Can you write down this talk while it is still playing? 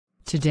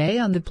Today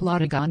on the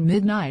Plotagon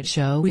Midnight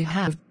Show we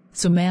have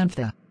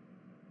Samantha.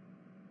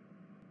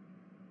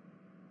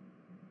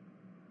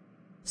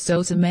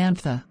 So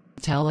Samantha,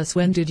 tell us,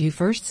 when did you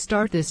first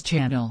start this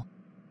channel?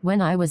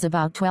 When I was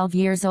about 12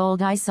 years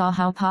old, I saw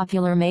how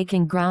popular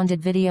making grounded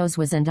videos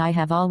was, and I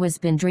have always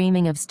been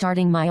dreaming of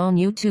starting my own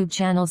YouTube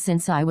channel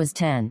since I was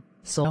 10.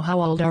 So how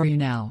old are you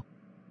now?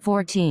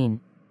 14.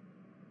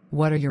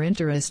 What are your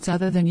interests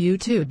other than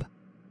YouTube?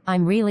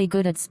 I'm really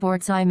good at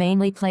sports. I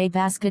mainly play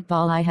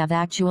basketball. I have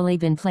actually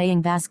been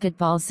playing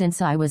basketball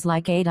since I was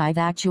like 8. I've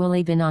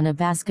actually been on a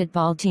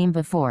basketball team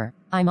before.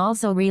 I'm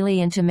also really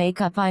into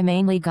makeup. I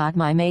mainly got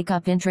my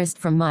makeup interest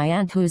from my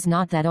aunt, who's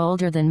not that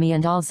older than me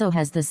and also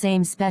has the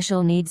same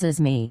special needs as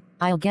me.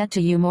 I'll get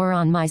to you more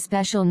on my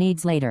special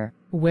needs later.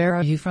 Where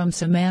are you from,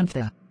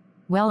 Samantha?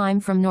 Well, I'm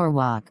from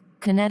Norwalk,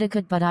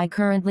 Connecticut, but I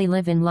currently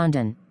live in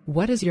London.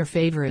 What is your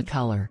favorite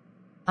color?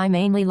 I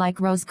mainly like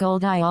rose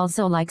gold. I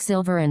also like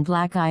silver and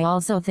black. I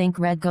also think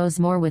red goes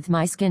more with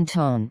my skin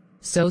tone.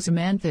 So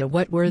Samantha,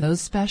 what were those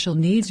special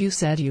needs you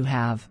said you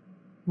have?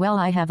 Well,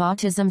 I have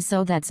autism,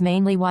 so that's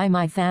mainly why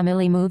my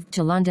family moved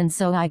to London,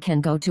 so I can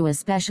go to a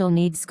special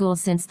needs school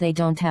since they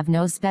don't have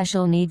no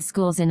special needs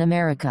schools in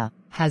America.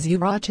 Has your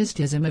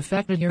autism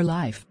affected your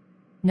life?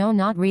 No,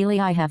 not really.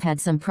 I have had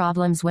some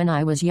problems when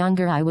I was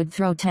younger. I would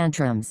throw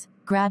tantrums,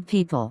 grab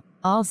people,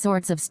 all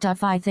sorts of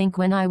stuff. I think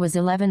when I was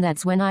 11,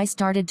 that's when I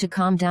started to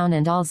calm down,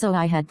 and also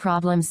I had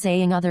problems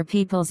saying other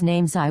people's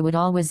names. I would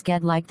always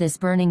get like this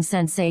burning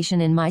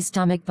sensation in my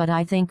stomach, but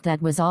I think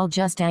that was all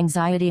just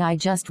anxiety. I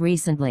just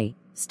recently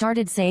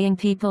started saying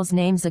people's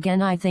names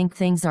again. I think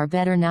things are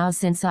better now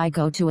since I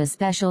go to a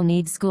special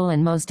needs school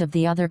and most of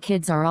the other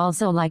kids are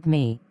also like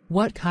me.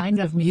 What kind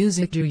of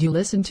music do you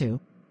listen to?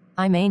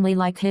 I mainly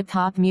like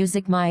hip-hop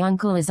music. My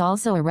uncle is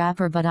also a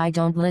rapper, but I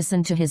don't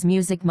listen to his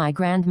music. My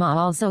grandma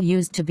also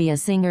used to be a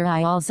singer.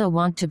 I also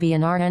want to be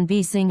an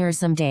R&B singer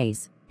some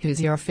days.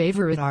 Who's your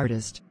favorite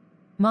artist?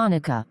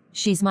 Monica.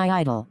 She's my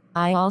idol.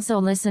 I also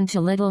listen to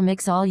Little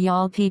Mix. All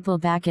y'all people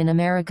back in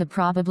America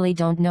probably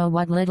don't know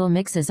what Little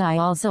Mix is. I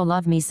also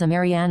love me some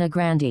Ariana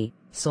Grande.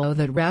 So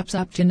that wraps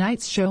up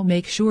tonight's show.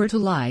 Make sure to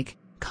like,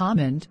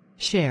 comment,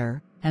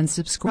 share, and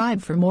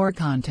subscribe for more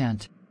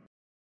content.